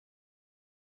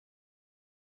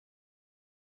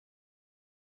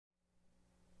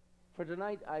for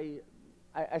tonight,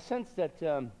 I sense that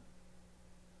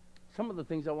some of the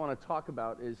things I want to talk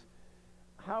about is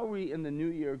how are we in the new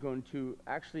year going to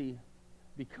actually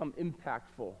become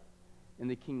impactful in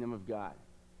the kingdom of God.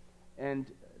 And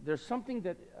there's something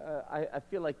that I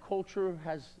feel like culture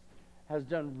has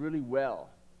done really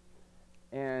well.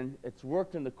 And it's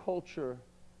worked in the culture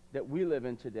that we live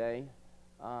in today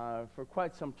for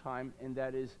quite some time, and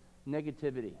that is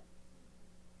negativity.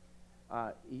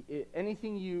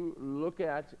 Anything you look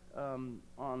at on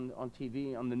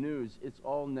TV, on the news, it's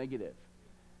all negative.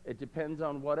 It depends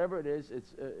on whatever it is.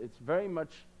 It's very much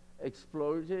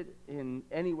exploded in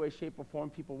any way, shape, or form.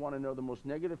 People want to know the most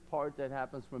negative part that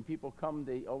happens. When people come,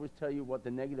 they always tell you what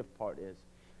the negative part is.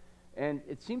 And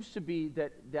it seems to be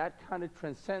that that kind of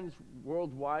transcends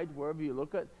worldwide. Wherever you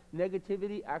look at,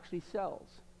 negativity actually sells.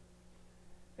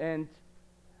 And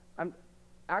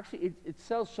actually, it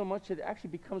sells so much that it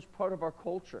actually becomes part of our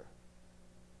culture.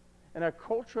 And our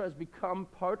culture has become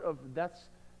part of, that's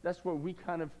where we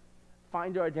kind of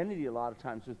find our identity a lot of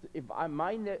times.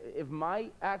 If my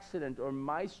accident or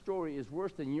my story is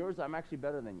worse than yours, I'm actually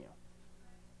better than you.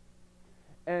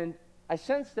 And I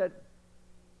sense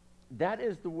that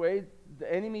is the way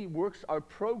the enemy works our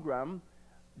program,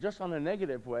 just on a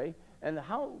negative way. And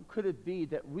how could it be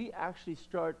that we actually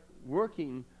start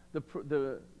working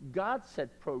the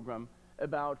God-set program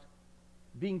about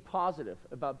being positive,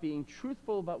 about being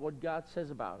truthful about what God says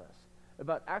about us,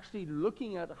 about actually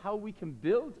looking at how we can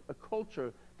build a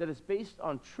culture that is based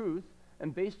on truth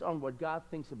and based on what God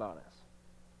thinks about us.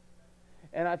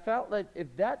 And I felt that if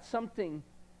that's something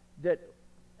that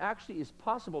actually is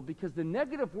possible, because the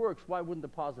negative works, why wouldn't the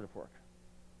positive work?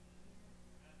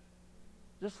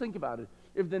 Just think about it.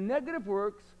 If the negative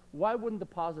works, why wouldn't the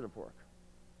positive work?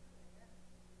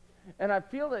 And I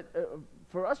feel that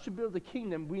for us to build a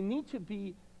kingdom, we need to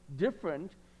be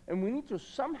different, and we need to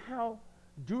somehow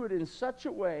do it in such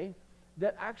a way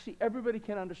that actually everybody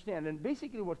can understand. And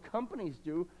basically what companies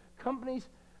do, companies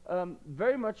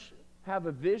very much have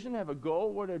a vision, have a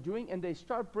goal, what they're doing, and they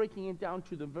start breaking it down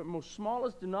to the most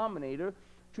smallest denominator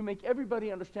to make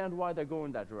everybody understand why they're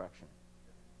going that direction.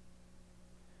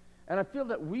 And I feel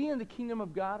that we in the kingdom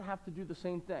of God have to do the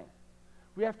same thing.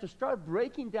 We have to start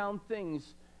breaking down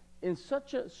things in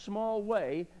such a small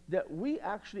way that we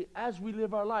actually, as we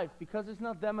live our life, because it's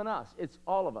not them and us, it's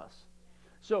all of us.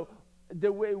 So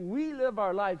the way we live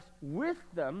our lives with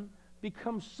them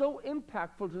becomes so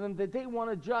impactful to them that they want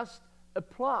to just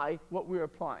apply what we're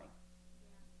applying.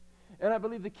 And I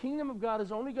believe the kingdom of God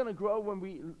is only going to grow when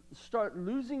we start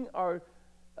losing our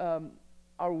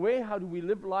way. How do we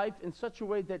live life in such a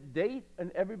way that they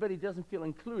and everybody doesn't feel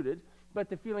included, but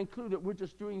they feel included. We're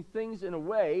just doing things in a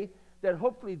way that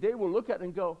hopefully they will look at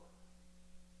and go,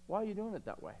 why are you doing it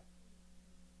that way?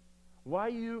 Why are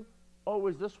you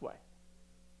always this way?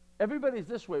 Everybody's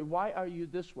this way. Why are you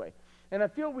this way? And I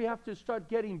feel we have to start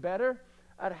getting better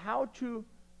at how to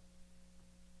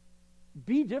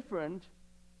be different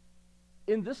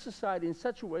in this society in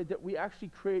such a way that we actually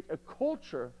create a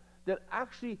culture that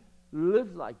actually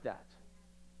lives like that.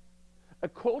 A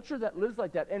culture that lives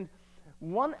like that. And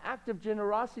one act of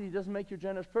generosity doesn't make you a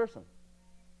generous person.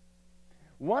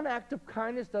 One act of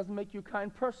kindness doesn't make you a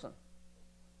kind person.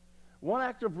 One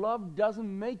act of love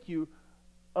doesn't make you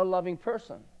a loving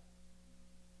person.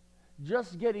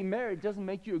 Just getting married doesn't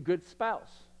make you a good spouse.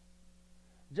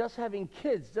 Just having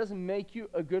kids doesn't make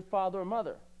you a good father or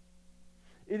mother.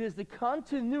 It is the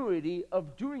continuity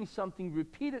of doing something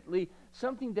repeatedly,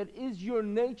 something that is your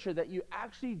nature, that you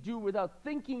actually do without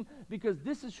thinking, because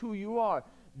this is who you are.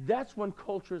 That's when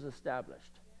culture is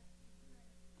established.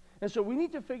 And so we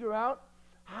need to figure out,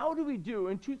 how do we do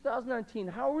in 2019,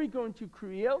 how are we going to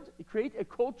create a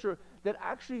culture that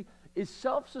actually is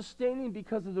self-sustaining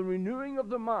because of the renewing of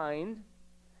the mind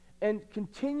and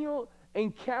continual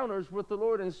encounters with the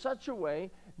Lord in such a way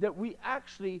that we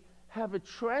actually have a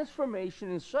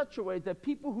transformation in such a way that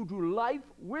people who do life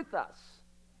with us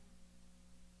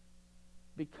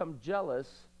become jealous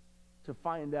to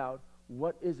find out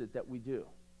what is it that we do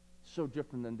so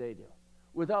different than they do,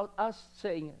 without us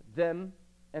saying them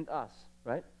and us,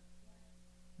 right?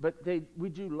 But we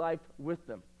do life with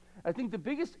them. I think the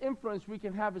biggest influence we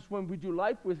can have is when we do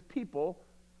life with people,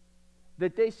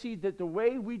 that they see that the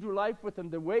way we do life with them,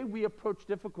 the way we approach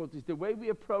difficulties, the way we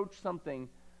approach something,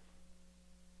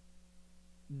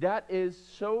 that is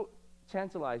so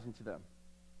tantalizing to them.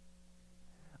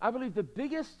 I believe the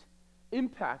biggest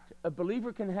impact a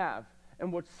believer can have,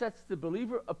 and what sets the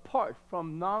believer apart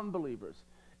from non-believers,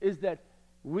 is that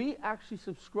we actually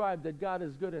subscribe that God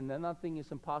is good and that nothing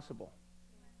is impossible.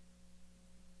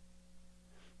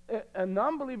 A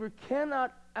non-believer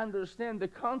cannot understand the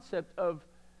concept of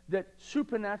that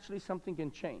supernaturally something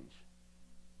can change.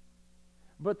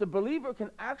 But the believer can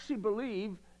actually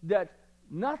believe that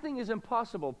nothing is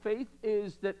impossible. Faith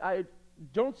is that I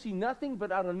don't see nothing,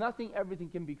 but out of nothing, everything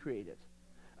can be created.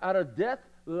 Out of death,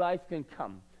 life can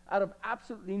come. Out of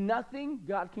absolutely nothing,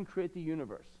 God can create the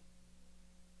universe.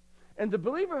 And the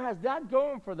believer has that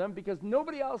going for them because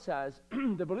nobody else has.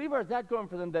 The believer has that going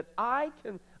for them that I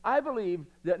believe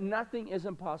that nothing is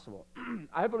impossible.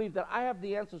 I believe that I have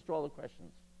the answers to all the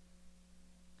questions.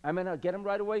 I may not get them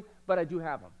right away, but I do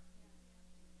have them.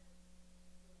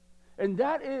 And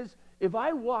that is, if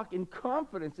I walk in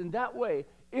confidence in that way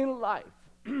in life,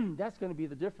 that's going to be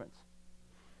the difference.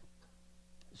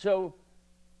 So,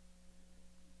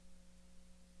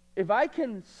 if I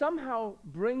can somehow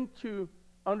bring to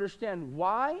understand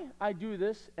why I do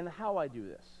this and how I do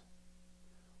this,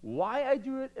 why I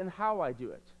do it and how I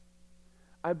do it,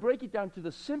 I break it down to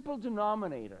the simple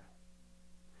denominator.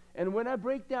 And when I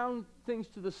break down things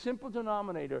to the simple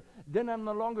denominator, then I'm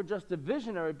no longer just a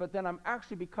visionary, but then I'm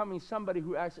actually becoming somebody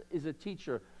who is a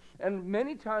teacher. And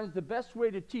many times the best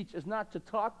way to teach is not to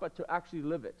talk, but to actually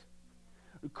live it.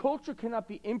 Culture cannot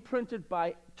be imprinted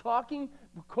by talking.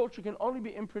 Culture can only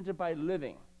be imprinted by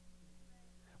living.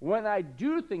 When I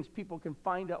do things, people can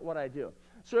find out what I do.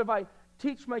 So if I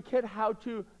teach my kid how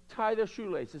to tie their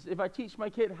shoelaces, if I teach my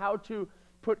kid how to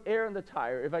put air in the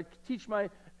tire, if I teach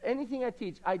anything I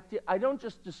teach, I don't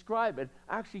just describe it.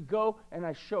 I actually go and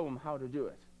I show them how to do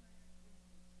it.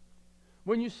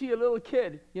 When you see a little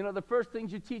kid, the first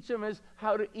things you teach them is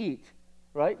how to eat,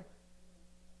 right?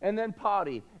 And then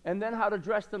potty, and then how to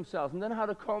dress themselves, and then how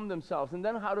to comb themselves, and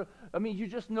then you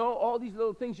just know all these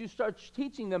little things. You start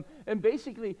teaching them, and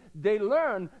basically they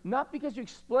learn, not because you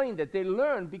explained it, they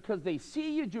learn because they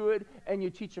see you do it, and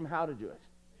you teach them how to do it.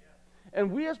 Yeah.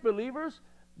 And we as believers,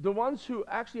 the ones who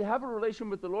actually have a relation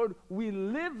with the Lord, we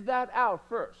live that out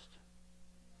first.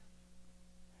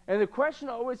 And the question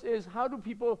always is, how do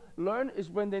people learn? Is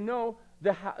when they know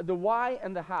the why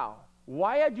and the how.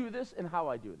 Why I do this and how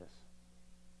I do this.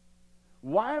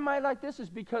 Why am I like this? Is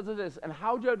because of this. And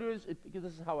how do I do this? It's because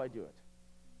this is how I do it.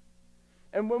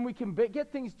 And when we can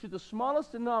get things to the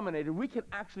smallest denominator, we can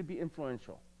actually be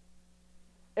influential.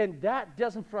 And that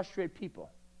doesn't frustrate people.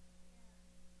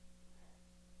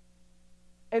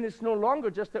 And it's no longer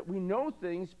just that we know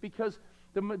things, because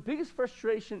the biggest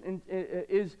frustration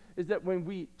is that when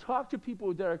we talk to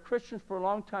people that are Christians for a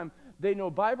long time, they know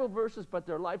Bible verses, but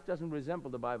their life doesn't resemble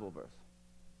the Bible verse.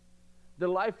 Their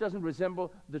life doesn't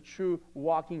resemble the true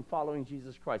walking, following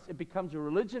Jesus Christ. It becomes a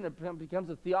religion, it becomes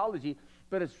a theology,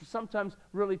 but it's sometimes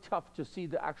really tough to see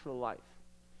the actual life.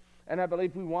 And I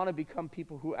believe we want to become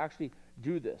people who actually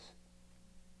do this.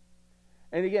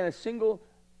 And again, a single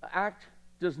act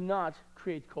does not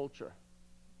create culture.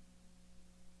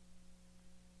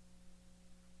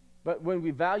 But when we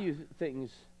value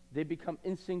things, they become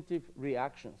instinctive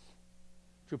reactions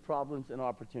to problems and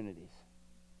opportunities.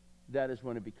 That is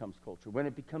when it becomes culture. When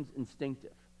it becomes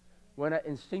instinctive. When I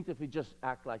instinctively just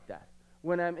act like that.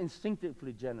 When I'm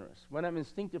instinctively generous. When I'm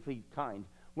instinctively kind.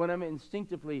 When I'm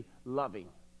instinctively loving,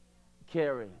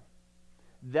 caring.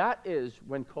 That is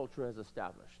when culture is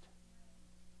established.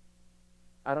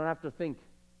 I don't have to think,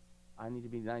 I need to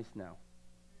be nice now.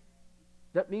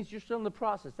 That means you're still in the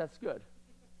process. That's good.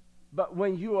 But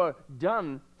when you are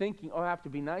done thinking, I have to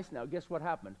be nice now, guess what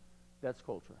happened? That's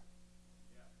culture.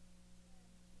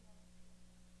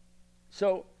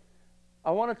 So,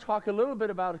 I want to talk a little bit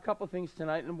about a couple things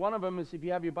tonight, and one of them is, if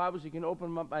you have your Bibles, you can open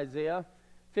them up, Isaiah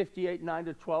 58, 9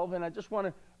 to 12, and I just want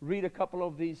to read a couple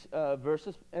of these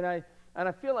verses, and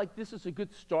I feel like this is a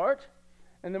good start,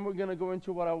 and then we're going to go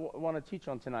into what I want to teach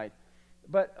on tonight.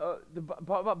 But the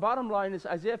bottom line is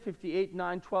Isaiah 58,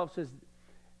 9, 12 says,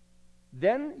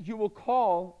 "Then you will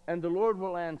call, and the Lord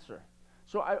will answer."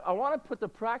 So I want to put the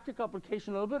practical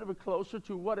application a little bit closer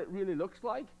to what it really looks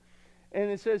like,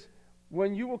 and it says,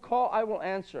 "When you will call, I will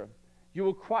answer. You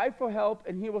will cry for help,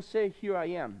 and he will say, here I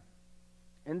am."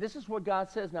 And this is what God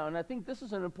says now. And I think this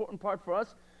is an important part for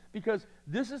us, because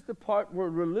this is the part where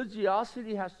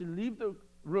religiosity has to leave the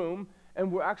room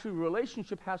and where actually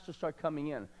relationship has to start coming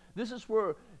in. This is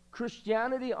where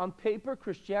Christianity on paper,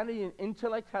 Christianity in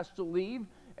intellect has to leave,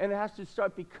 and it has to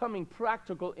start becoming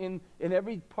practical in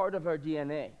every part of our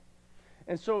DNA.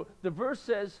 And so the verse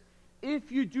says,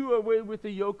 if you do away with the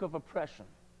yoke of oppression.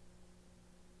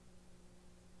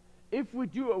 If we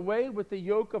do away with the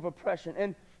yoke of oppression.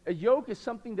 And a yoke is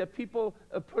something that people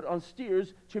put on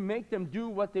steers to make them do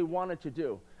what they wanted to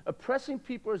do. Oppressing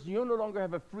people is you no longer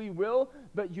have a free will,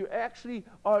 but you actually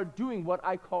are doing what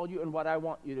I call you and what I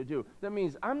want you to do. That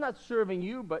means I'm not serving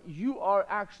you, but you are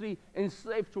actually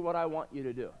enslaved to what I want you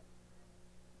to do.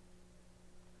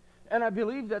 And I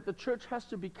believe that the church has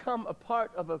to become a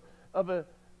part of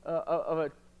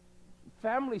a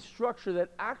family structure that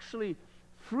actually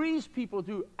frees people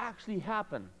to actually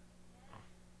happen.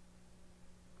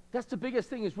 That's the biggest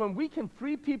thing, is when we can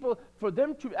free people for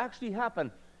them to actually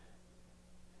happen.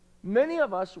 Many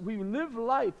of us, we live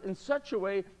life in such a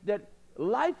way that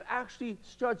life actually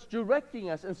starts directing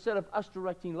us instead of us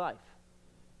directing life.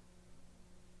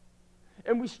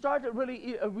 And we start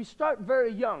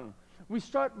very young. We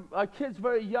start our kids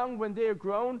very young. When they are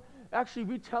grown, actually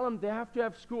we tell them they have to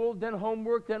have school, then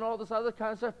homework, then all this other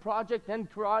kind of stuff, project, then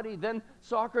karate, then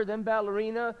soccer, then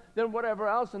ballerina, then whatever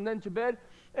else, and then to bed.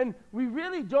 And we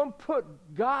really don't put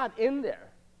God in there.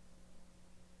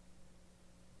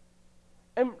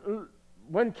 And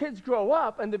when kids grow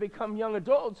up and they become young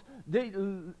adults,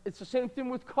 it's the same thing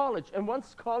with college. And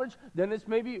once college, then it's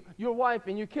maybe your wife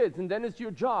and your kids, and then it's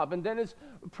your job, and then it's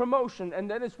promotion, and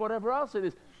then it's whatever else it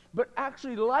is. But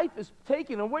actually life is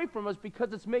taken away from us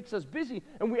because it makes us busy,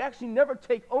 and we actually never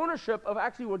take ownership of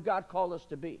actually what God called us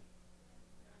to be.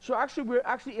 So actually we're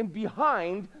actually in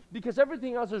behind because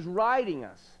everything else is riding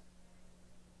us.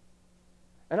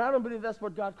 And I don't believe that's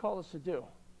what God called us to do.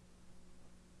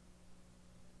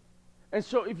 And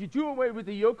so if you do away with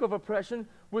the yoke of oppression,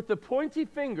 with the pointy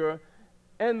finger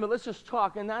and malicious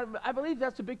talk, and I believe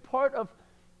that's a big part of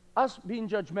us being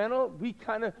judgmental. We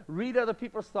kind of read other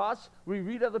people's thoughts. We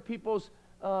read other people's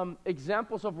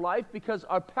examples of life because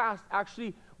our past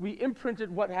actually, we imprinted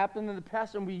what happened in the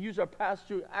past, and we use our past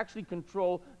to actually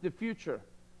control the future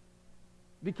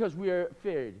because we are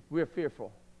feared. We are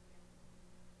fearful.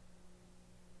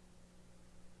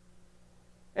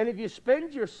 And if you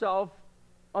spend yourself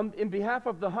in behalf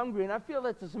of the hungry, and I feel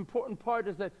that this important part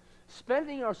is that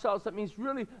spending ourselves, that means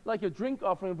really like a drink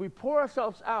offering. We pour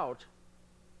ourselves out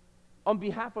on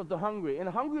behalf of the hungry. And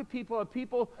hungry people are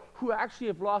people who actually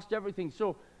have lost everything.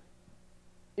 So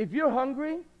if you're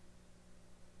hungry,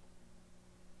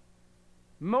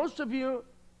 most of you,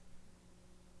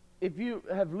 if you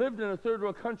have lived in a third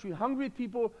world country, hungry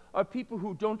people are people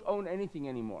who don't own anything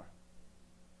anymore.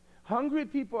 Hungry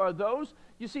people are those,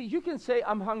 you see, you can say,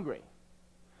 I'm hungry.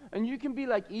 And you can be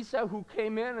like Esau, who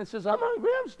came in and says, I'm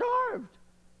hungry, I'm starved.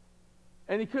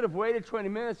 And he could have waited 20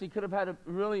 minutes. He could have had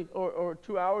or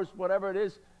 2 hours, whatever it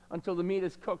is, until the meat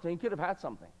is cooked. And he could have had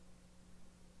something.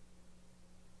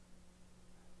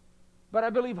 But I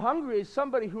believe hungry is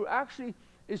somebody who actually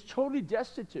is totally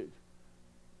destitute.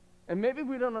 And maybe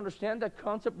we don't understand that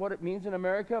concept, what it means in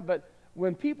America, but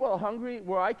when people are hungry,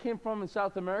 where I came from in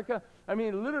South America, I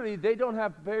mean, literally, they don't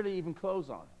have barely even clothes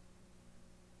on.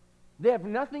 They have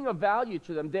nothing of value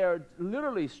to them. They are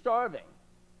literally starving.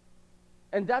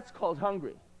 And that's called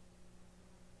hungry.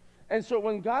 And so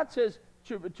when God says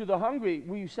to the hungry,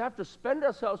 we have to spend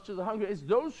ourselves to the hungry, it's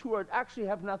those who actually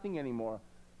have nothing anymore.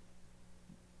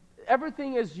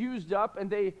 Everything is used up, and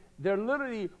they're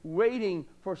literally waiting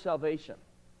for salvation.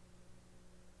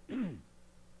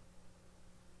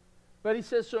 But he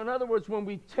says, so in other words, when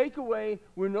we take away,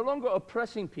 we're no longer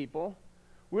oppressing people.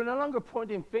 We're no longer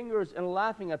pointing fingers and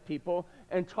laughing at people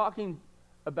and talking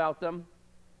about them.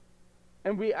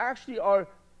 And we actually are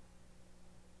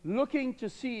looking to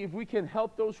see if we can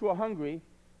help those who are hungry.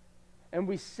 And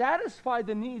we satisfy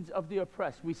the needs of the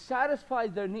oppressed. We satisfy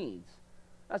their needs.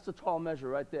 That's a tall measure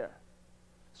right there.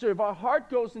 So if our heart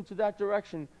goes into that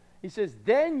direction, he says,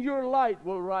 then your light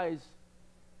will rise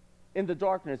in the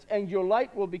darkness, and your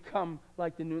light will become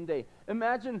like the noonday.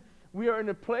 Imagine we are in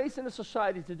a place in a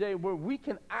society today where we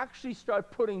can actually start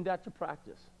putting that to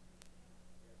practice.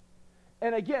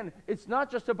 And again, it's not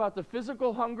just about the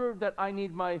physical hunger that I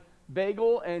need my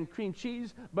bagel and cream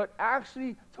cheese, but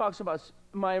actually talks about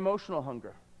my emotional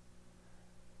hunger.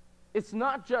 It's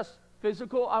not just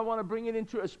physical. I want to bring it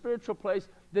into a spiritual place,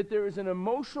 that there is an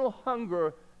emotional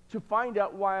hunger to find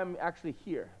out why I'm actually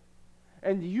here.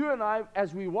 And you and I,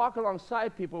 as we walk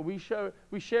alongside people, we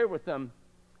share with them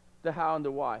the how and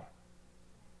the why.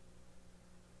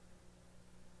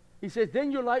 He says,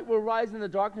 then your light will rise in the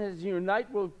darkness, and your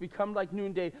night will become like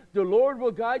noonday. The Lord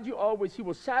will guide you always. He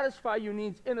will satisfy your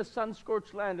needs in a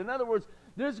sun-scorched land. In other words,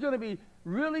 there's going to be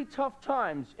really tough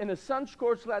times in a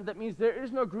sun-scorched land. That means there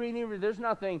is no greenery, there's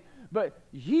nothing, but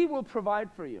He will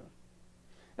provide for you.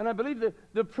 And I believe that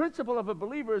the principle of a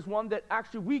believer is one that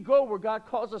actually we go where God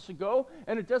calls us to go,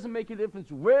 and it doesn't make a difference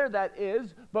where that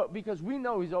is, but because we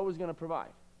know He's always going to provide.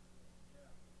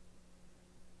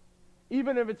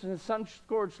 Even if it's in a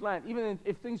sun-scorched land, even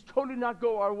if things totally not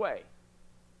go our way,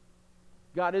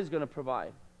 God is going to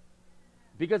provide.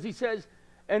 Because he says,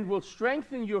 and will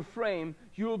strengthen your frame.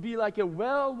 You will be like a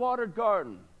well-watered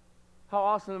garden. How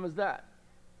awesome is that?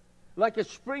 Like a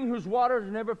spring whose water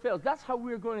never fails. That's how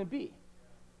we're going to be.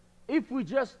 If we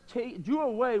just do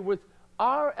away with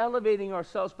our elevating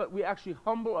ourselves, but we actually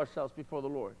humble ourselves before the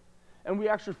Lord. And we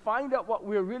actually find out what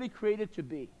we're really created to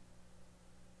be.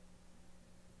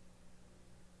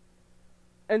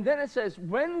 And then it says,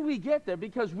 when we get there,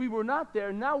 because we were not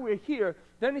there, now we're here,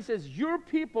 then he says, your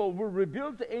people will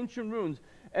rebuild the ancient ruins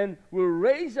and will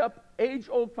raise up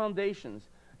age-old foundations.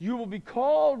 You will be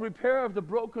called repair of the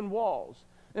broken walls.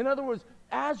 In other words,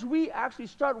 as we actually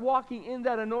start walking in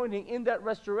that anointing, in that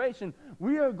restoration,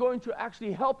 we are going to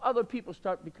actually help other people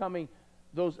start becoming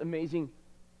those amazing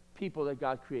people that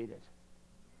God created.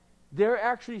 They're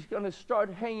actually going to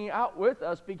start hanging out with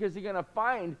us because they're going to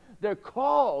find they're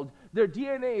called, their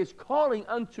DNA is calling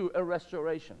unto a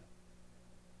restoration.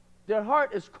 Their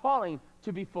heart is calling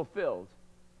to be fulfilled.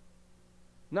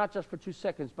 Not just for 2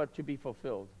 seconds, but to be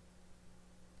fulfilled.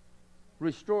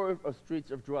 Restorer of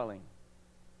streets of dwelling.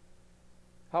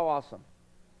 How awesome.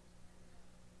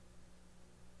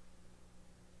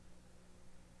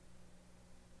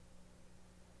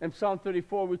 In Psalm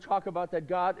 34, we talk about that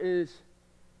God is,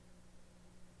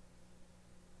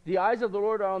 the eyes of the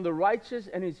Lord are on the righteous,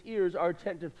 and his ears are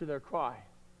attentive to their cry.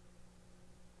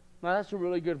 Now that's a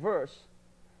really good verse.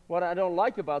 What I don't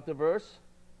like about the verse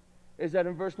is that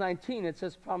in verse 19, it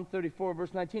says, Psalm 34,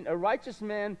 verse 19, a righteous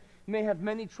man may have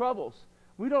many troubles.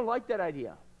 We don't like that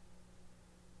idea.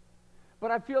 But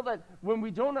I feel that when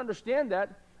we don't understand that,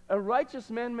 a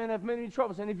righteous man may have many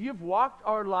troubles. And if you've walked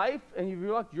our life, and you've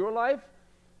walked your life,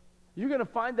 you're going to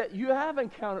find that you have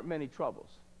encountered many troubles.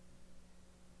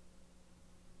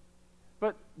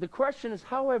 But the question is,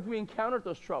 how have we encountered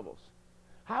those troubles?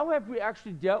 How have we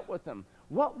actually dealt with them?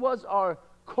 What was our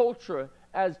culture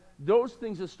as those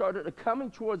things that started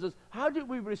coming towards us? How did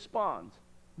we respond?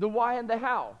 The why and the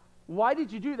how. Why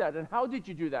did you do that, and how did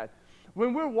you do that?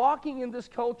 When we're walking in this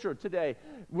culture today,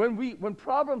 when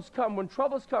problems come, when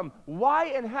troubles come, why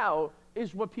and how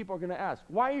is what people are going to ask.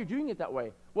 Why are you doing it that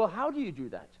way? Well, how do you do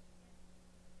that?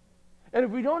 And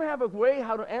if we don't have a way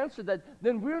how to answer that,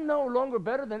 then we're no longer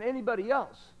better than anybody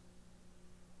else.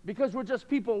 Because we're just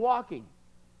people walking.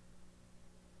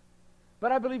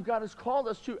 But I believe God has called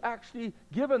us to actually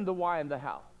give him the why and the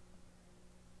how.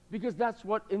 Because that's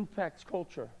what impacts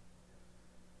culture.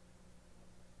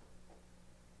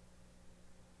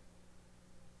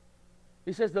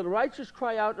 He says, the righteous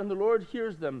cry out and the Lord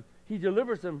hears them. He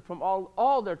delivers them from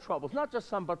all their troubles. Not just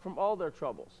some, but from all their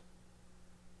troubles.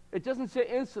 It doesn't say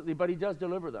instantly, but he does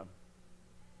deliver them.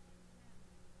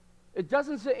 It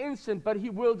doesn't say instant, but he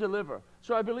will deliver.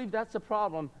 So I believe that's a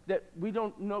problem that we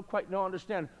don't quite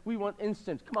understand. We want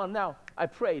instant. Come on now, I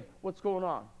prayed. What's going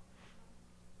on?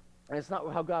 And it's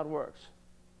not how God works.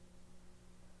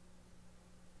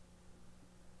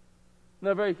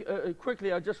 Now, very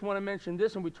quickly, I just want to mention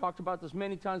this, and we talked about this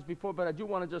many times before, but I do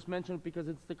want to just mention it because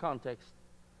it's the context.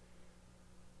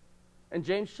 In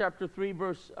James chapter 3,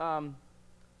 verse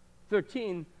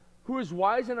 13, who is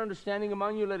wise and understanding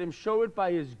among you, let him show it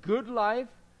by his good life,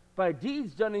 by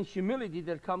deeds done in humility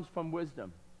that comes from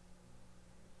wisdom.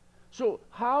 So,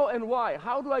 how and why?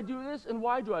 How do I do this, and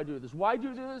why do I do this? Why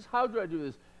do I do this? How do I do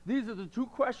this? These are the two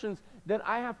questions that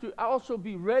I have to also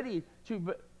be ready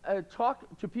to talk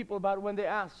to people about when they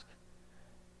ask.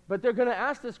 But they're going to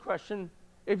ask this question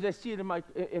if they see it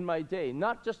in my day.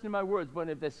 Not just in my words, but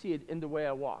if they see it in the way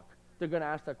I walk. They're going to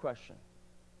ask that question.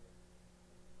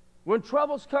 When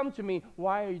troubles come to me,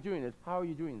 why are you doing it? How are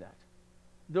you doing that?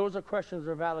 Those are questions,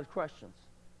 are valid questions.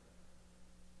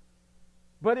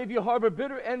 But if you harbor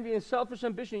bitter envy and selfish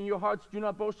ambition in your hearts, do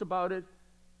not boast about it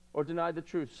or deny the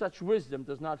truth. Such wisdom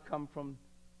does not come from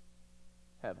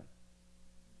heaven.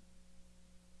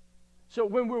 So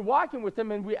when we're walking with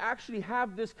him and we actually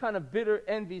have this kind of bitter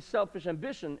envy, selfish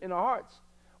ambition in our hearts,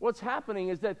 what's happening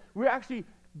is that we're actually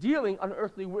dealing on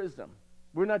earthly wisdom.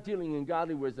 We're not dealing in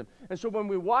godly wisdom. And so when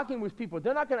we're walking with people,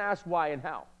 they're not going to ask why and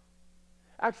how.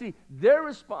 Actually, their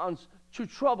response to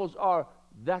troubles are,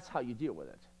 that's how you deal with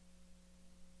it.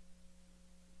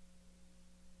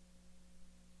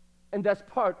 And that's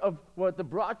part of what the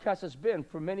broadcast has been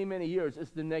for many, many years, is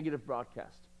the negative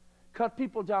broadcast. Cut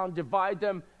people down, divide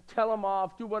them, tell them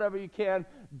off, do whatever you can,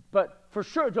 but for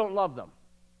sure don't love them.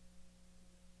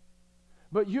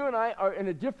 But you and I are in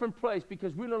a different place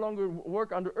because we no longer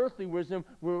work under earthly wisdom,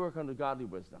 we work under godly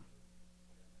wisdom.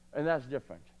 And that's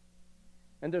different.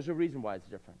 And there's a reason why it's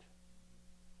different.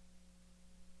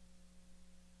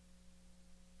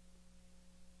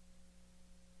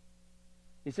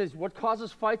 He says, what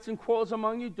causes fights and quarrels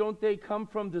among you? Don't they come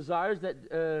from desires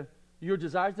that, your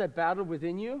desires that battle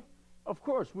within you? Of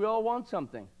course, we all want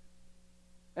something.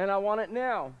 And I want it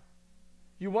now.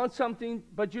 You want something,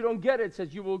 but you don't get it. It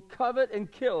says you will covet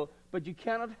and kill, but you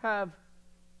cannot have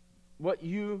what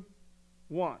you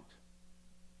want.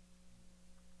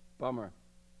 Bummer.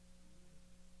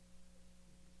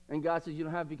 And God says you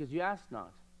don't have because you asked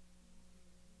not.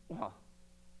 Well,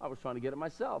 I was trying to get it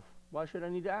myself. Why should I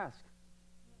need to ask?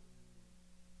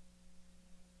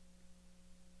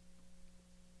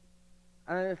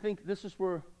 And I think this is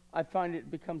where I find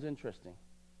it becomes interesting.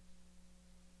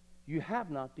 You have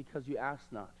not because you ask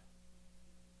not.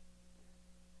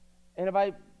 And if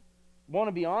I want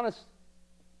to be honest,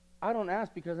 I don't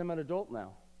ask because I'm an adult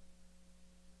now.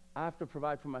 I have to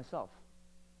provide for myself.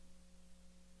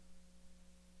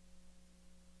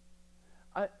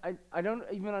 I don't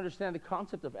even understand the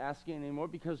concept of asking anymore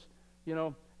because, you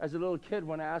know, as a little kid,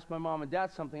 when I asked my mom and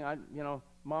dad something,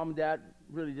 mom and dad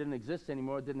really didn't exist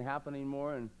anymore. It didn't happen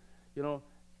anymore. And, you know,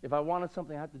 if I wanted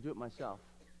something, I had to do it myself.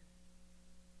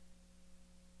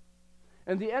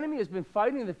 And the enemy has been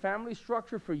fighting the family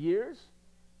structure for years.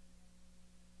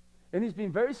 And he's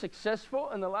been very successful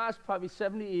in the last probably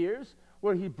 70 years,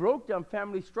 where he broke down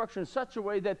family structure in such a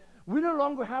way that we no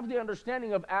longer have the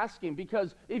understanding of asking,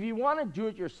 because if you want to do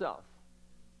it yourself,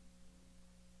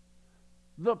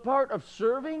 the part of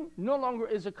serving no longer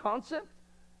is a concept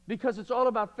because it's all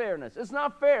about fairness. It's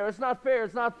not fair, it's not fair,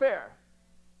 it's not fair.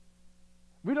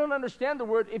 We don't understand the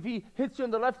word, if he hits you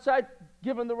on the left side,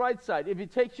 give him the right side. If he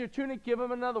takes your tunic, give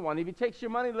him another one. If he takes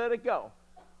your money, let it go.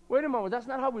 Wait a moment, that's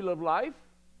not how we live life.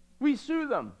 We sue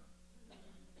them.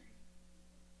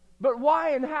 But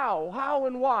why and how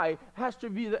and why has to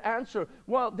be the answer.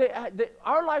 Well,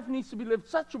 our life needs to be lived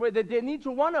such a way that they need to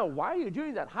wonder, why are you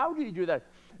doing that? How do you do that?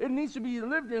 It needs to be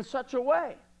lived in such a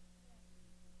way.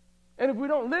 And if we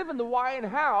don't live in the why and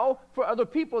how for other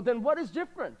people, then what is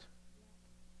different?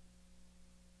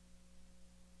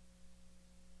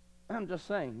 I'm just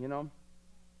saying, you know.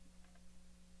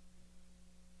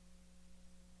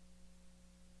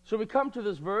 So we come to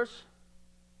this verse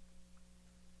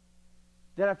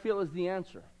that I feel is the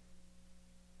answer.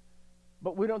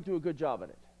 But we don't do a good job at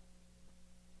it.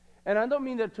 And I don't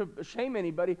mean that to shame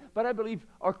anybody, but I believe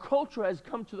our culture has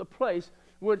come to the place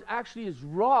where it actually has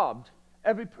robbed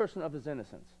every person of his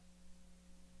innocence.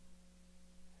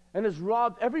 And has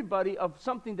robbed everybody of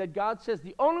something that God says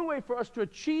the only way for us to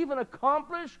achieve and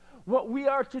accomplish what we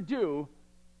are to do,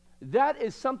 that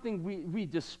is something we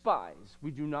despise.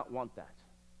 We do not want that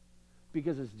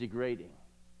because it's degrading.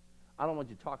 I don't want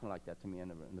you talking like that to me in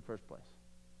the first place.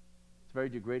 It's very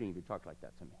degrading if you talk like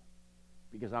that to me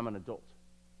because I'm an adult.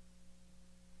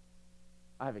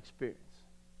 I have experience.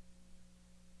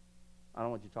 I don't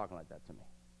want you talking like that to me.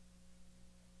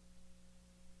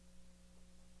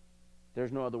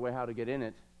 There's no other way how to get in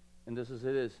it, and this is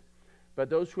it is. But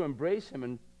those who embrace him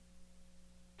and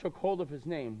took hold of his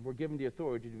name were given the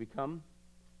authority to become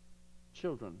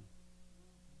children.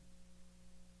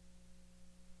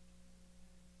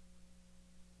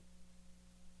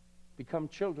 Become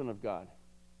children of God.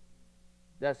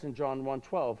 That's in John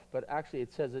 1:12, but actually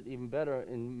it says it even better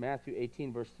in Matthew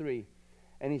 18, verse 3.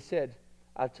 And he said,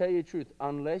 I'll tell you the truth,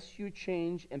 unless you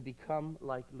change and become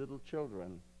like little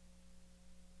children,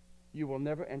 you will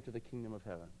never enter the kingdom of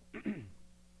heaven.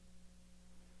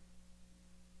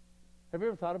 Have you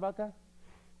ever thought about that?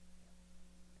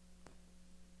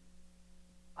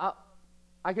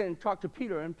 I can talk to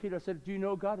Peter, and Peter said, do you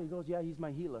know God? He goes, yeah, he's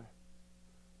my healer.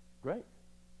 Great.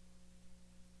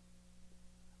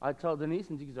 I tell Denise,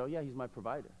 and she goes, oh, yeah, he's my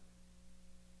provider.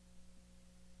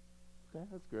 Okay,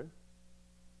 that's good.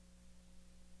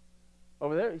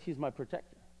 Over there, he's my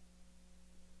protector.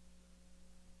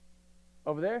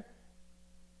 Over there,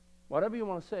 whatever you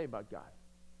want to say about God,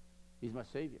 he's my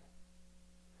Savior.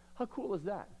 How cool is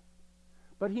that?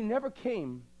 But he never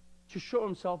came to show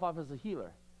himself off as a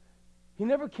healer. He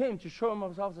never came to show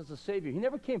himself as a Savior. He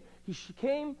never came. He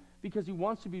came because he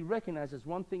wants to be recognized as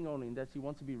one thing only, and that's he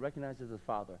wants to be recognized as a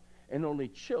father. And only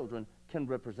children can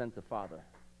represent the father.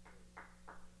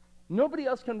 Nobody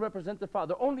else can represent the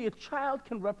father. Only a child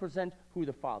can represent who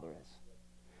the father is.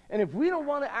 And if we don't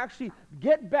want to actually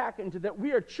get back into that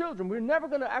we are children, we're never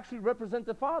going to actually represent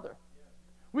the father.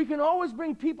 We can always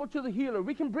bring people to the healer.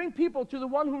 We can bring people to the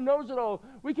one who knows it all.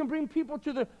 We can bring people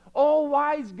to the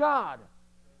all-wise God.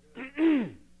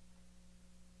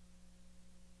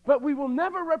 But we will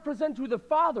never represent who the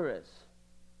Father is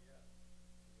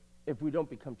if we don't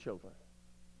become children.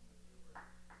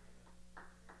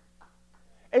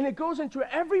 And it goes into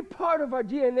every part of our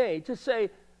DNA to say,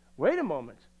 wait a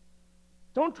moment.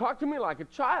 Don't talk to me like a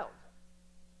child.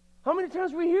 How many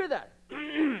times we hear that?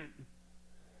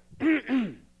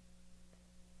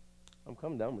 I'm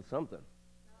coming down with something.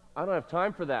 I don't have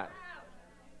time for that.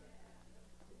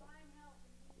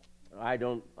 I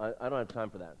don't have time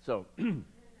for that. So,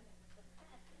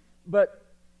 but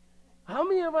how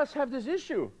many of us have this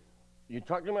issue? You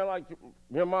talk to me like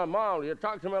you're my mom. You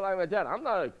talk to me like my dad. I'm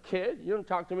not a kid. You don't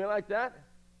talk to me like that.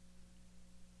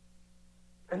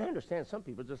 And I understand some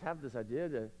people just have this idea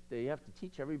that they have to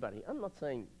teach everybody. I'm not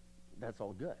saying that's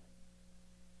all good.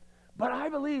 But I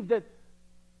believe that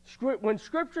when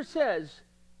Scripture says,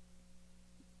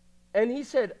 and he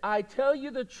said, I tell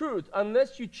you the truth,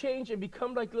 unless you change and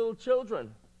become like little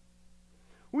children.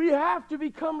 We have to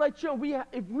become like children.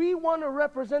 If we want to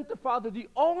represent the Father, the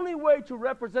only way to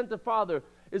represent the Father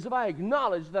is if I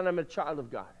acknowledge that I'm a child of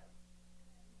God.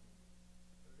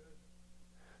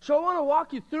 So I want to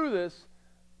walk you through this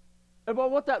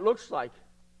about what that looks like.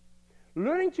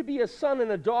 Learning to be a son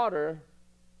and a daughter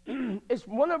is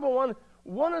one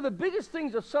of the biggest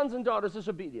things of sons and daughters is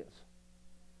obedience.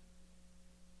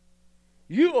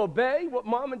 You obey what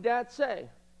mom and dad say.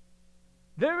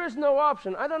 There is no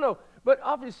option. I don't know, but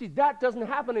obviously that doesn't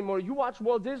happen anymore. You watch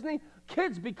Walt Disney,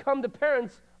 kids become the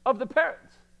parents of the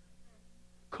parents.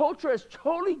 Culture has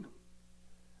totally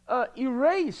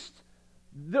erased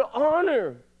the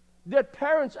honor that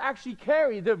parents actually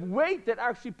carry, the weight that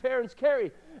actually parents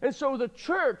carry. And so the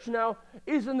church now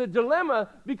is in the dilemma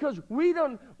because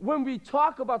when we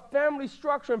talk about family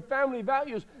structure and family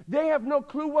values, they have no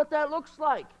clue what that looks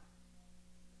like.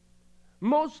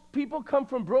 Most people come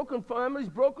from broken families,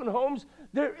 broken homes.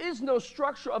 There is no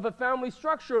structure of a family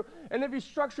structure, and every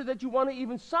structure that you want to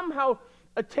even somehow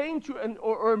attain to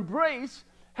or embrace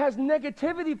has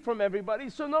negativity from everybody,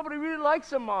 so nobody really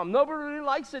likes a mom. Nobody really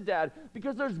likes a dad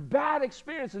because there's bad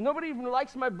experiences. Nobody even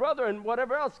likes my brother and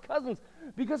whatever else, cousins,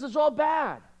 because it's all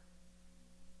bad.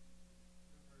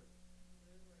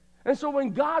 And so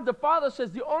when God the Father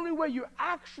says, the only way you're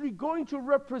actually going to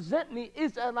represent me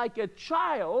is like a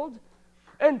child,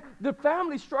 and the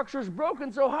family structure is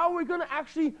broken, so how are we going to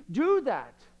actually do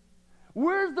that?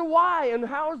 Where's the why, and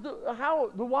how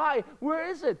the why? Where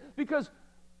is it? Because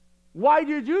why do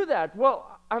you do that?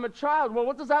 Well, I'm a child. Well,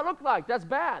 what does that look like? That's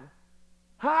bad.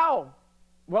 How?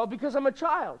 Well, because I'm a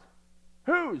child.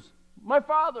 Whose? My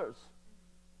Father's.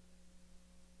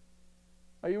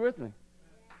 Are you with me?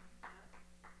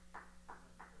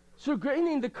 So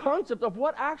gaining the concept of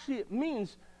what actually it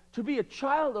means to be a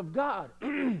child of God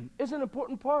is an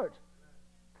important part.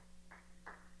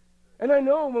 And I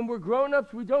know when we're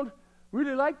grown-ups, we don't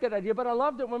really like that idea, but I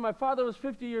loved it when my father was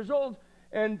 50 years old,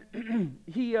 and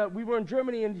we were in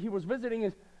Germany, and we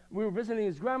were visiting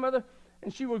his grandmother,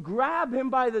 and she would grab him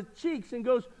by the cheeks and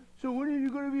goes, so when are you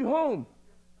going to be home?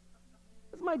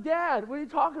 That's my dad. What are you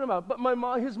talking about? But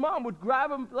his mom would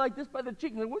grab him like this by the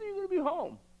cheek and say, when are you going to be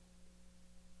home?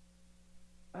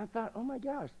 I thought, oh my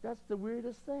gosh, that's the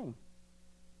weirdest thing.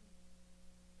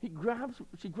 She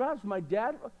grabs my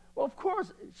dad. Well, of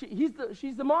course,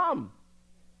 she's the mom.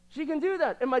 She can do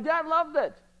that. And my dad loved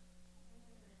it.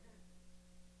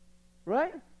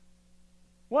 Right?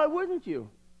 Why wouldn't you?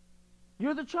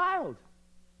 You're the child.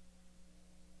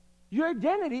 Your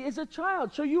identity is a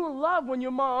child. So you will love when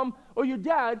your mom or your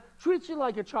dad treats you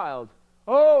like a child.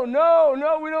 Oh,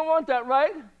 no, we don't want that,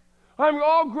 right? I'm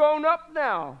all grown up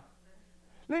now.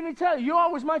 Let me tell you, you're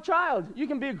always my child. You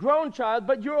can be a grown child,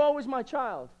 but you're always my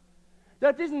child.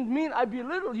 That doesn't mean I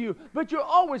belittle you, but you're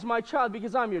always my child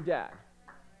because I'm your dad.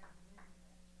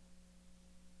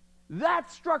 That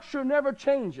structure never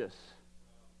changes.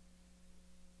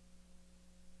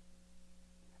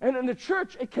 And in the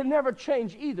church, it can never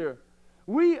change either.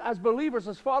 We, as believers,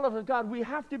 as followers of God, we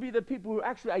have to be the people who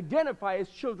actually identify as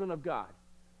children of God.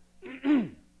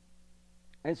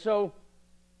 And so,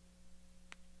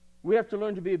 we have to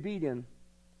learn to be obedient.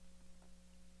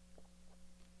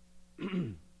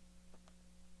 When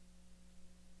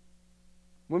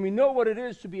we know what it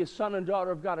is to be a son and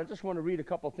daughter of God, I just want to read a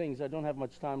couple things. I don't have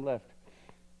much time left.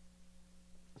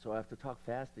 So I have to talk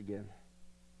fast again.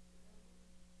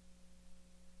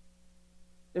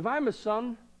 If I'm a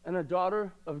son and a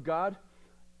daughter of God,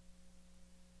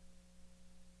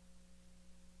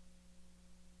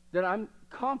 then I'm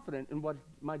confident in what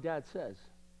my dad says.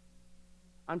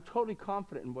 I'm totally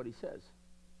confident in what he says.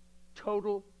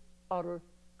 Total, utter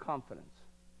confidence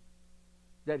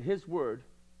that his word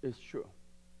is true.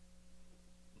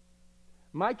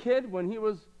 My kid, when he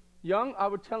was young, I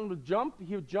would tell him to jump.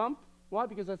 He would jump. Why?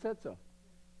 Because I said so.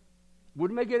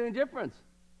 Wouldn't make any difference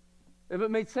if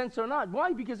it made sense or not.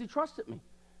 Why? Because he trusted me.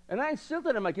 And I instilled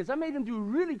it in my kids. I made him do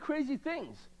really crazy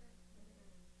things.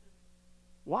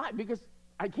 Why? Because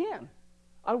I can.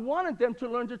 I wanted them to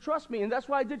learn to trust me, and that's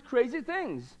why I did crazy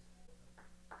things.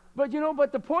 But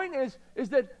but the point is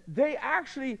that they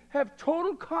actually have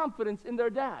total confidence in their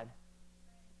dad.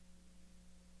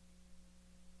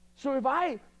 So if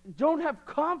I don't have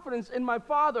confidence in my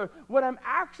father, what I'm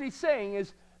actually saying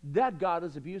is that God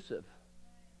is abusive.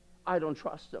 I don't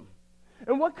trust him.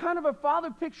 And what kind of a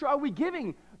father picture are we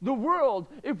giving the world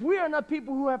if we are not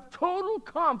people who have total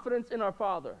confidence in our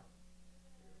father?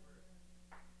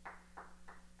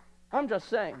 I'm just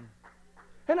saying.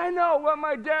 And I know, well,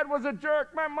 my dad was a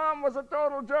jerk, my mom was a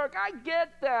total jerk. I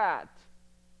get that.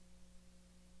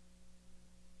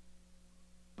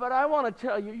 But I want to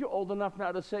tell you, you're old enough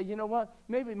now to say, you know what?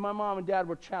 Maybe my mom and dad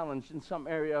were challenged in some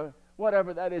area,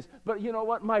 whatever that is. But you know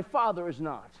what? My father is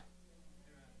not.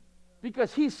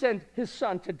 Because he sent his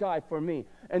son to die for me.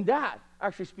 And that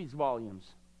actually speaks volumes.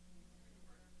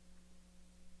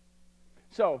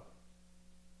 So,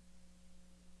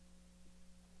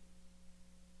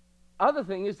 other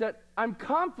thing is that I'm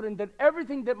confident that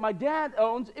everything that my dad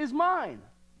owns is mine.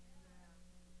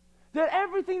 That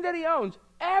everything that he owns,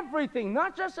 everything,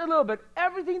 not just a little bit,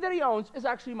 everything that he owns is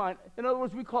actually mine. In other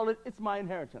words, we call it's my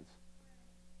inheritance.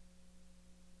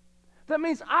 That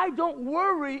means I don't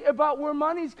worry about where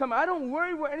money's coming. I don't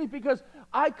worry where anything, because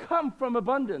I come from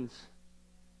abundance.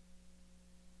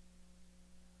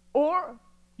 Or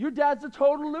your dad's a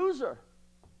total loser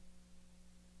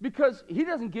because he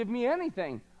doesn't give me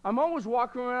anything. I'm always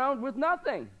walking around with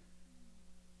nothing.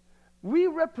 We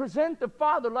represent the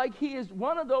Father like he is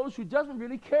one of those who doesn't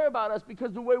really care about us,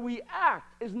 because the way we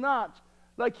act is not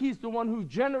like he's the one who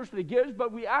generously gives,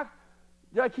 but we act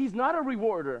like he's not a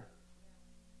rewarder.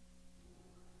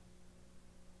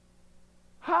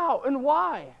 How and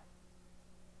why?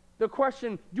 The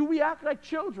question, do we act like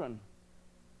children?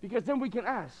 Because then we can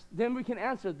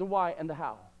answer the why and the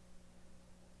how.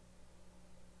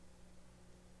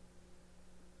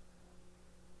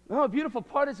 No, the beautiful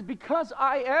part is because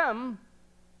I am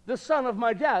the son of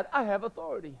my dad, I have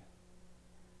authority.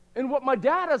 And what my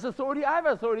dad has authority, I have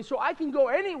authority. So I can go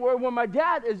anywhere where my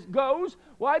dad goes.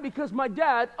 Why? Because my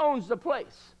dad owns the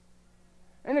place.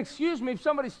 And excuse me, if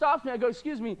somebody stops me, I go,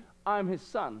 excuse me, I'm his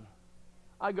son.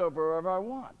 I go wherever I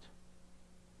want.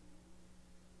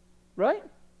 Right?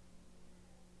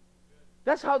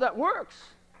 That's how that works.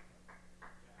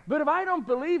 But if I don't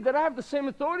believe that I have the same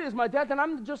authority as my dad, then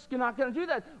I'm just not going to do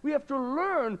that. We have to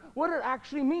learn what it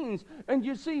actually means. And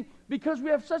you see, because we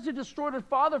have such a distorted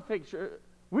father picture,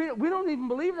 we don't even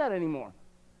believe that anymore.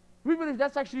 We believe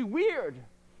that's actually weird.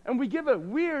 And we give a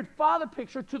weird father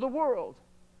picture to the world.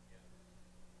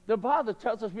 The Father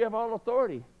tells us we have all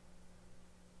authority.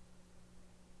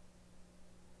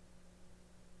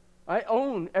 I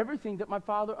own everything that my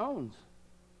Father owns.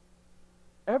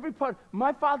 Every part.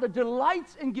 My Father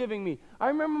delights in giving me. I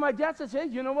remember my dad says, hey,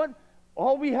 you know what?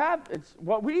 All we have,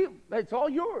 it's all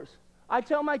yours. I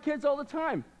tell my kids all the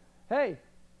time, hey,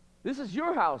 this is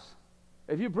your house.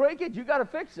 If you break it, you got to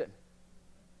fix it.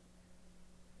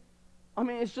 I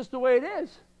mean, it's just the way it is.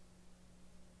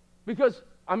 Because,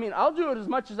 I'll do it as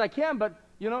much as I can, but,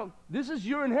 this is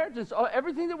your inheritance.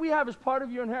 Everything that we have is part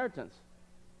of your inheritance.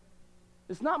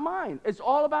 It's not mine. It's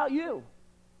all about you.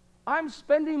 I'm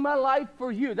spending my life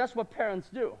for you. That's what parents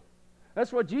do.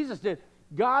 That's what Jesus did.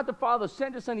 God the Father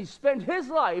sent His Son. He spent His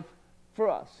life for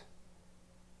us.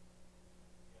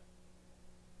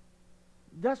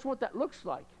 That's what that looks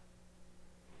like.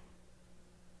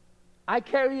 I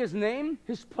carry His name,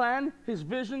 His plan, His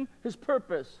vision, His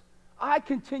purpose. I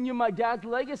continue my dad's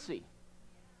legacy.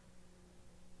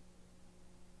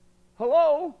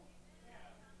 Hello?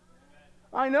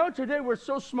 I know today we're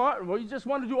so smart. Well, you just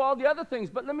want to do all the other things.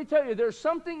 But let me tell you, there's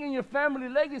something in your family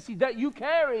legacy that you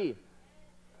carry.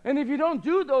 And if you don't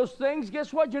do those things,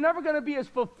 guess what? You're never going to be as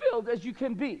fulfilled as you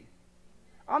can be.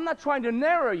 I'm not trying to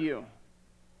narrow you,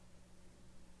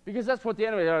 because that's what the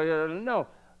enemy, no.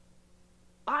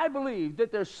 I believe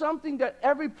that there's something that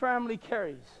every family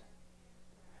carries,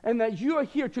 and that you are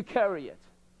here to carry it.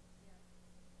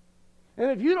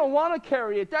 And if you don't want to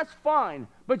carry it, that's fine,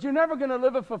 but you're never going to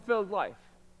live a fulfilled life,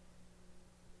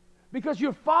 because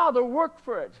your father worked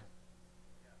for it.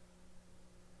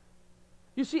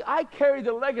 You see, I carry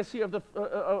the legacy of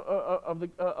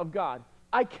God.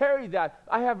 I carry that.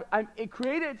 I'm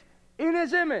created in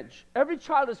His image. Every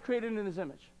child is created in His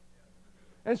image.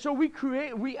 And so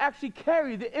we actually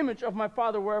carry the image of my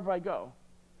Father wherever I go.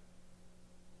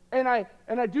 And I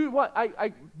do what?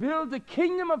 I build the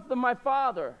kingdom of my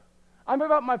Father. I'm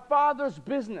about my Father's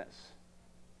business.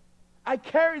 I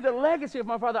carry the legacy of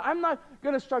my Father. I'm not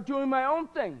going to start doing my own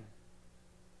thing.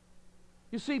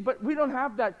 You see, but we don't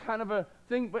have that kind of a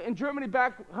thing. But in Germany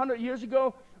back 100 years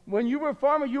ago, when you were a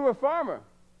farmer, you were a farmer.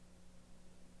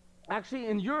 Actually,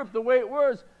 in Europe, the way it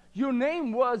was, your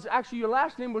name was, actually your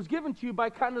last name was given to you by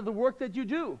kind of the work that you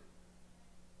do.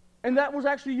 And that was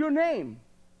actually your name.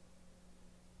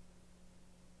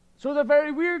 So they're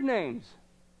very weird names.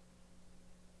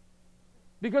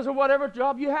 Because of whatever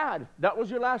job you had, that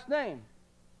was your last name.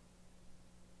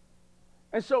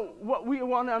 And so what we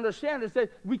want to understand is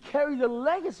that we carry the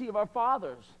legacy of our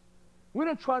fathers. We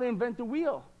don't try to invent the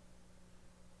wheel.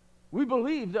 We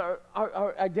believe that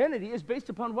our identity is based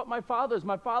upon what my father is.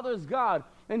 My father is God.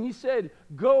 And he said,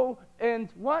 go and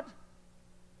what?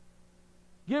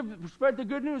 Spread the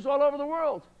good news all over the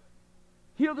world.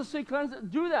 Heal the sick, cleanse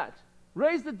it. Do that.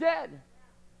 Raise the dead.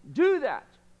 Do that.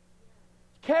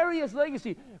 Carry his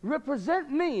legacy.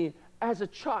 Represent me as a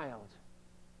child.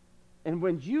 And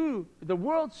when the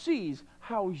world sees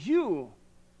how you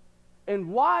and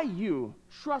why you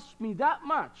trust me that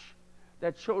much,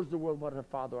 that shows the world what a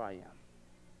father I am.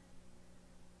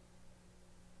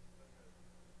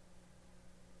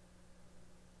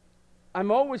 I'm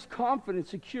always confident,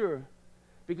 secure,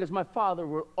 because my father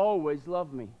will always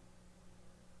love me.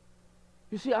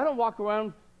 You see, I don't walk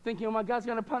around thinking, oh, my God's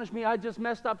going to punish me. I just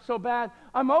messed up so bad.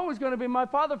 I'm always going to be, my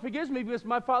father forgives me because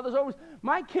my father's always,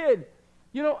 my kid.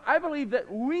 You know, I believe that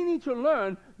we need to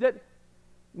learn that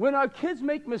when our kids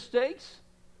make mistakes,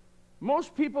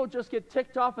 most people just get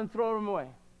ticked off and throw them away.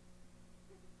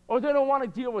 Or they don't want to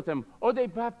deal with them. Or they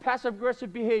have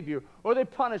passive-aggressive behavior. Or they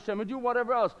punish them or do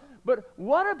whatever else. But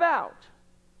what about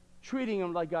treating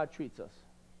them like God treats us?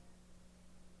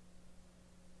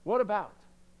 What about?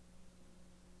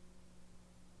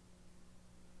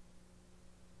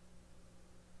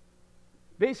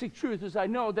 Basic truth is I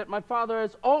know that my father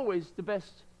has always the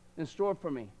best in store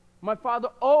for me. My father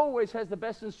always has the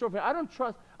best in store for me.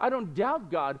 I don't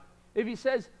doubt God. If he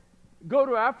says, go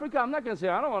to Africa, I'm not going to say,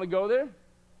 I don't want to go there.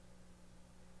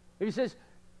 If he says,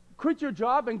 quit your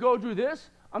job and go do this,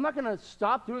 I'm not going to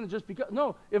stop doing it just because.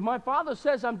 No, if my father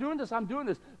says I'm doing this, I'm doing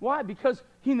this. Why? Because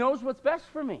he knows what's best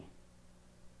for me.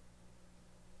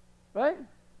 Right?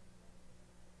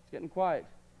 It's getting quiet.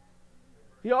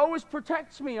 He always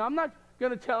protects me. I'm not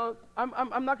going to tell,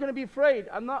 I'm not going to be afraid.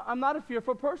 I'm not a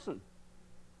fearful person.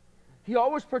 He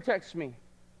always protects me.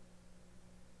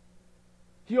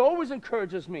 He always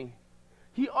encourages me.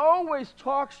 He always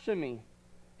talks to me.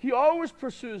 He always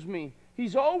pursues me.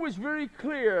 He's always very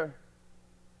clear.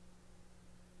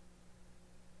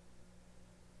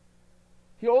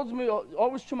 He holds me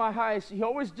always to my highest. He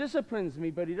always disciplines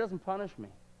me, but he doesn't punish me.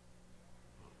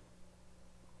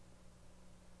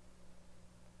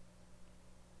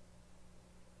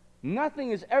 Nothing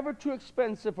is ever too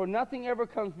expensive, or nothing ever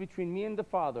comes between me and the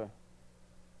Father,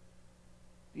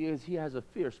 because he has a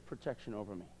fierce protection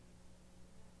over me.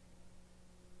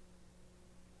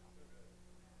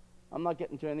 I'm not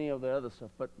getting to any of the other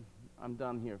stuff, but I'm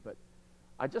done here. But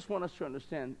I just want us to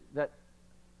understand that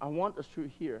I want us to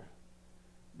hear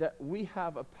that we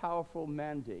have a powerful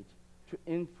mandate to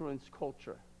influence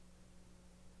culture.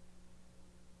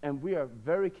 And we are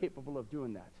very capable of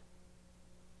doing that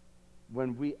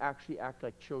when we actually act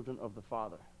like children of the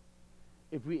Father.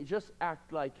 If we just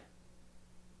act like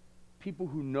people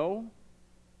who know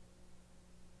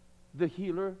the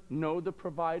healer, know the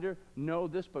provider, know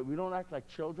this, but we don't act like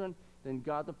children, then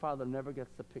God the Father never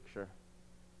gets the picture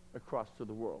across to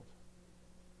the world.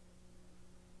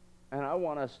 And I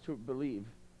want us to believe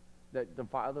that the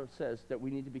Father says that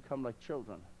we need to become like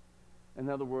children. In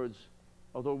other words,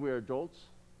 although we're adults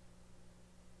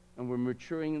and we're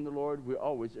maturing in the Lord, we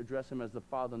always address him as the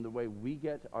Father, and the way we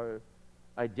get our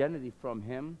identity from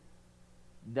him,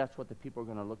 that's what the people are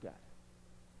going to look at.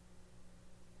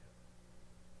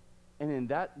 And in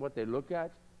that, what they look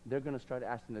at, they're going to start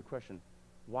asking the question,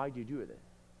 why do you do it?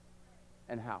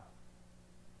 And how?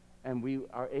 And we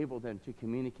are able then to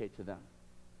communicate to them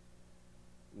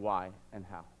why and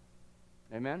how.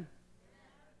 Amen?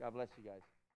 God bless you guys.